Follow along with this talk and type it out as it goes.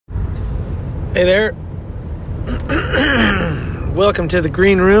Hey there. Welcome to the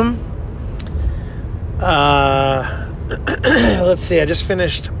green room. Let's see, I just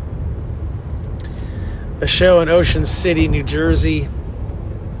finished a show in Ocean City, New Jersey.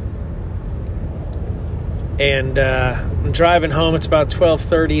 And I'm driving home. It's about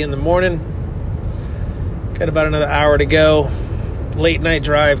 12:30 in the morning. Got about another hour to go. Late night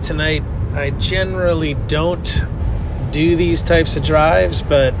drive tonight. I generally don't do these types of drives,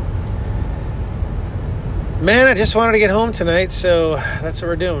 but man, I just wanted to get home tonight, so that's what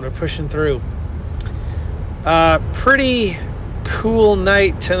we're doing. We're pushing through. Pretty cool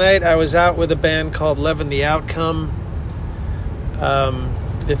night tonight. I was out with a band called Leaven the Outcome.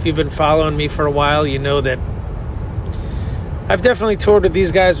 If you've been following me for a while, you know that I've definitely toured with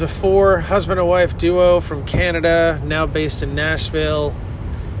these guys before. Husband and wife duo from Canada, now based in Nashville.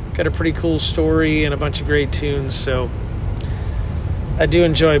 Got a pretty cool story and a bunch of great tunes, so I do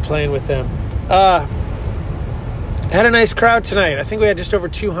enjoy playing with them. Had a nice crowd tonight. I think we had just over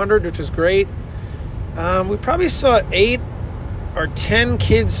 200, which was great. We probably saw 8 or 10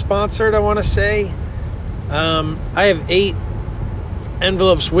 kids sponsored, I want to say. I have 8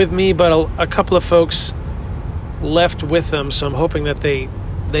 envelopes with me, but a couple of folks left with them, so I'm hoping that they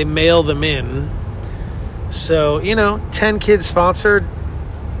mail them in. So, 10 kids sponsored.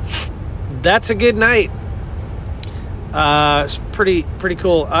 That's a good night. It's pretty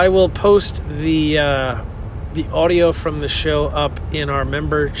cool. I will post the audio from the show up in our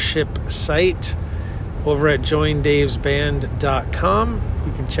membership site over at joindavesband.com.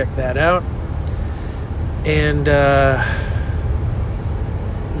 You can check that out. And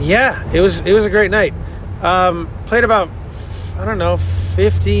it was a great night. Played about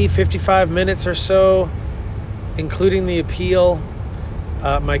 55 minutes or so, including the appeal.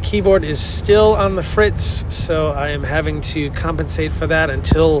 My keyboard is still on the fritz, so I am having to compensate for that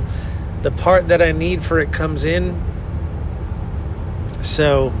until the part that I need for it comes in.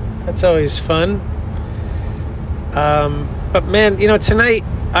 So that's always fun. But man, tonight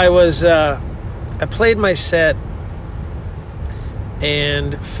I played my set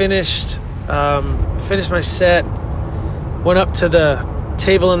and finished my set, went up to the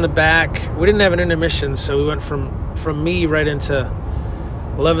table in the back. We didn't have an intermission, so we went from me right into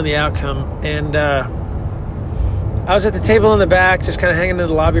Leaven the Outcome. And I was at the table in the back, just kind of hanging in the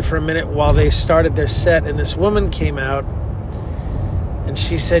lobby for a minute while they started their set, and this woman came out, and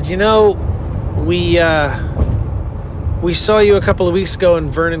she said, we saw you a couple of weeks ago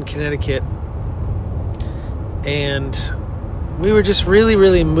in Vernon, Connecticut, and we were just really,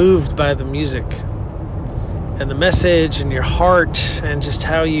 really moved by the music and the message and your heart and just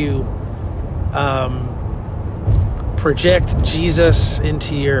how you project Jesus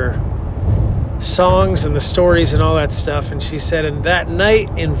into your songs and the stories and all that stuff. And she said, and that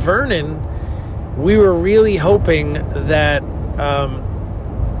night in Vernon, we were really hoping that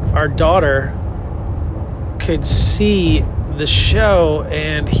our daughter could see the show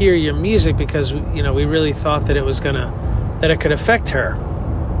and hear your music, because we really thought that that it could affect her.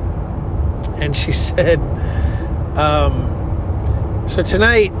 And she said, so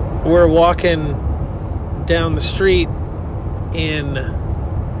tonight we're walking down the street in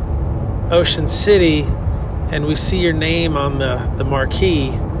Ocean City, and we see your name on the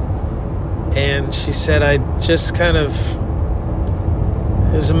marquee. And she said, it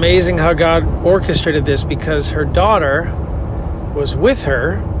was amazing how God orchestrated this, because her daughter was with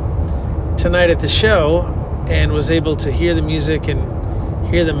her tonight at the show and was able to hear the music and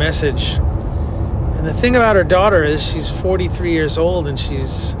hear the message. And the thing about her daughter is she's 43 years old and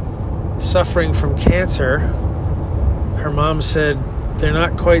she's suffering from cancer. Her mom said they're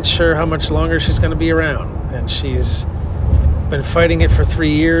not quite sure how much longer she's going to be around, and she's been fighting it for 3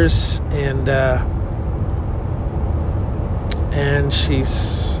 years, and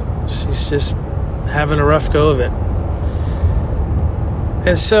she's just having a rough go of it.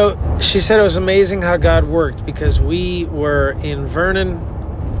 And so she said it was amazing how God worked, because we were in Vernon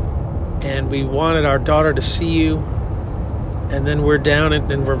and we wanted our daughter to see you, and then we're down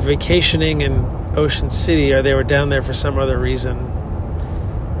and we're vacationing in Ocean City, or they were down there for some other reason.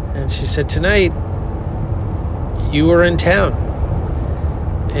 And she said, tonight you were in town,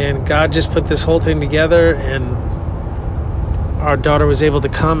 and God just put this whole thing together, and our daughter was able to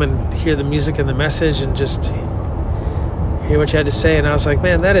come and hear the music and the message and just hear what you had to say. And I was like,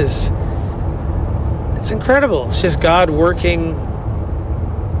 man, it's incredible. It's just God working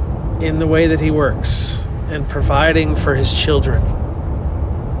in the way that he works and providing for his children.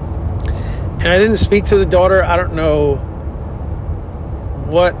 And I didn't speak to the daughter. I don't know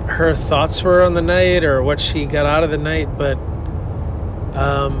what her thoughts were on the night or what she got out of the night, but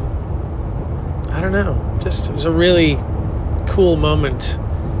I don't know, just it was a really cool moment.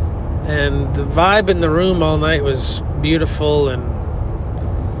 And the vibe in the room all night was beautiful, and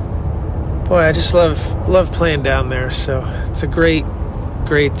boy, I just love playing down there. So it's a great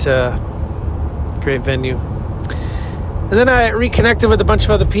venue. And then I reconnected with a bunch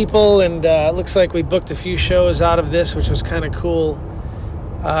of other people, and it looks like we booked a few shows out of this, which was kind of cool.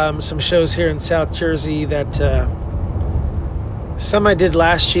 Some shows here in South Jersey that some I did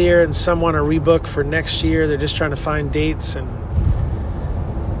last year, and some want to rebook for next year. They're just trying to find dates, and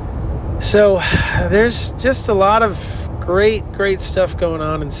so there's just a lot of great stuff going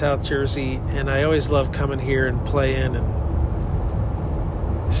on in South Jersey, and I always love coming here and playing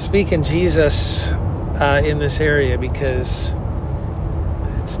and speaking Jesus in this area, because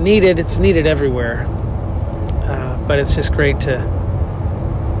it's needed everywhere. But it's just great to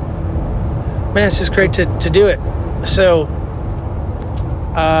do it. So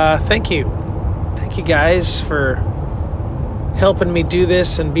thank you guys for helping me do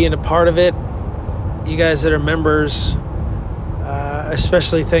this and being a part of it. You guys that are members,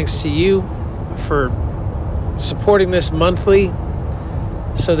 especially thanks to you for supporting this monthly,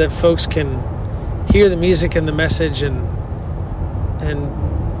 so that folks can hear the music and the message and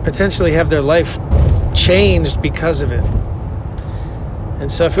potentially have their life changed because of it. And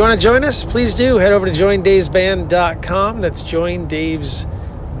so if you want to join us, please do head over to joindavesband.com. That's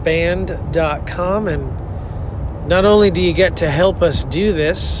joindavesband.com. And not only do you get to help us do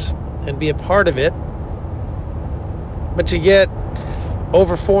this and be a part of it, but you get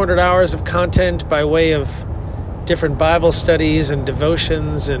over 400 hours of content by way of different Bible studies and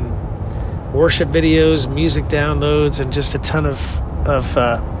devotions and worship videos, music downloads, and just a ton of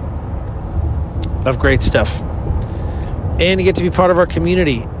great stuff. And you get to be part of our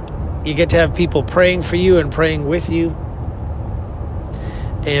community. You get to have people praying for you and praying with you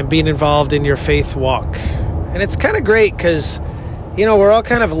and being involved in your faith walk. And it's kind of great because, we're all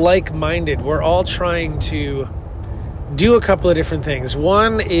kind of like-minded. We're all trying to do a couple of different things.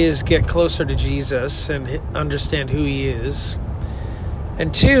 One is get closer to Jesus and understand who he is.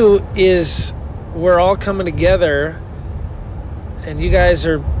 And two is we're all coming together, and you guys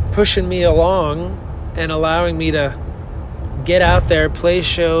are pushing me along and allowing me to get out there, play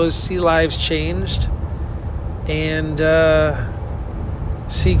shows, see lives changed, and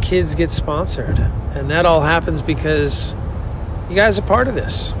see kids get sponsored. And that all happens because you guys are part of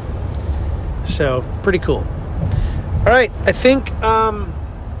this. So, pretty cool. All right, I think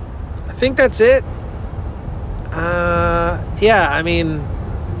that's it. I'm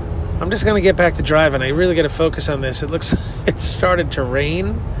just going to get back to driving. I really got to focus on this. It looks it started to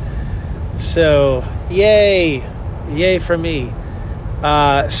rain. So, yay for me.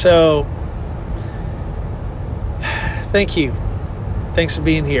 So, thank you. Thanks for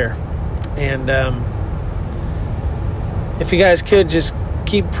being here. And if you guys could just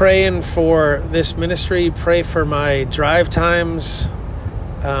keep praying for this ministry, pray for my drive times.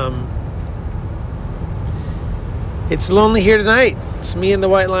 It's lonely here tonight. It's me and the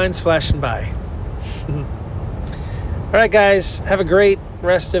white lines flashing by. All right, guys, have a great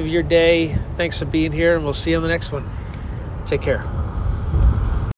rest of your day. Thanks for being here, and we'll see you on the next one. Take care.